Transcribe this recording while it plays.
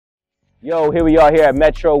Yo, here we are here at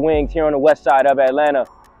Metro Wings here on the west side of Atlanta.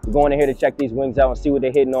 We're going in here to check these wings out and see what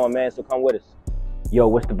they're hitting on, man, so come with us. Yo,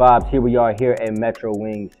 what's the vibes? Here we are here at Metro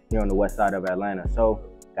Wings here on the west side of Atlanta. So,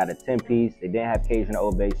 got a 10-piece. They didn't have Cajun or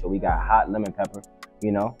Old Bay, so we got hot lemon pepper,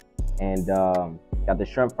 you know, and got the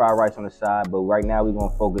shrimp fried rice on the side. But right now, we're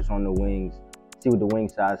going to focus on the wings, see what the wing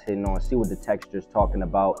size hitting on, see what the texture's talking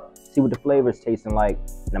about, see what the flavor's tasting like,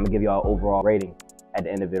 and I'm going to give y'all an overall rating at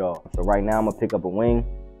the end of it all. So right now, I'm going to pick up a wing.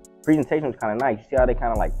 Presentation was kind of nice. You see how they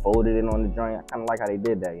kind of like folded it on the joint? I kind of like how they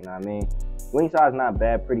did that, you know what I mean? Wing size not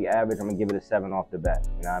bad, pretty average. I'm gonna give it a 7 off the bat,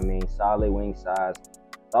 you know what I mean? Solid wing size.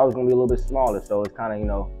 Thought it was gonna be a little bit smaller, so it's kind of, you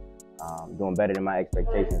know, doing better than my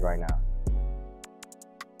expectations right now.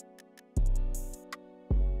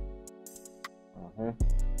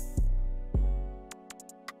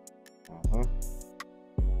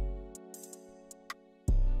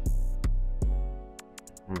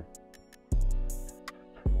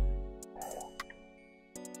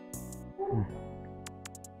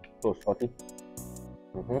 A little salty.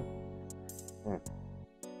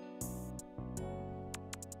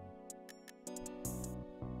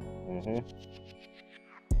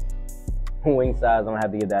 Wing size, I'm gonna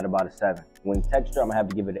have to give that about a 7. Wing texture, I'm gonna have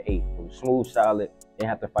to give it an 8. It was smooth, solid, didn't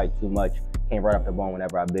have to fight too much. Came right off the bone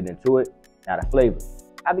whenever I bit into it. Now the flavor,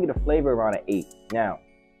 I have to get a flavor around an 8. Now,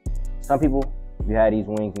 some people, if you had these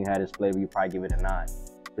wings and you had this flavor, you probably give it a 9.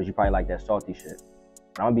 Because you probably like that salty shit.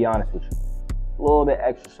 But I'm gonna be honest with you. A little bit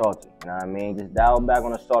extra salty, you know what I mean? Just dial back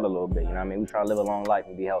on the salt a little bit, you know what I mean? We try to live a long life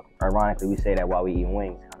and be healthy. Ironically, we say that while we eating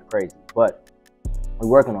wings, kind of crazy. But we're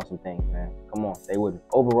working on some things, man. Come on, stay with me.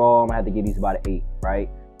 Overall, I'm gonna have to give these about an 8, right?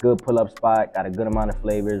 Good pull-up spot, got a good amount of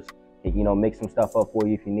flavors. You know, mix some stuff up for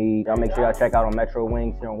you if you need. Y'all make sure y'all check out on Metro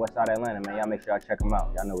Wings here on West Side Atlanta, man. Y'all make sure y'all check them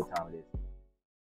out. Y'all know what time it is.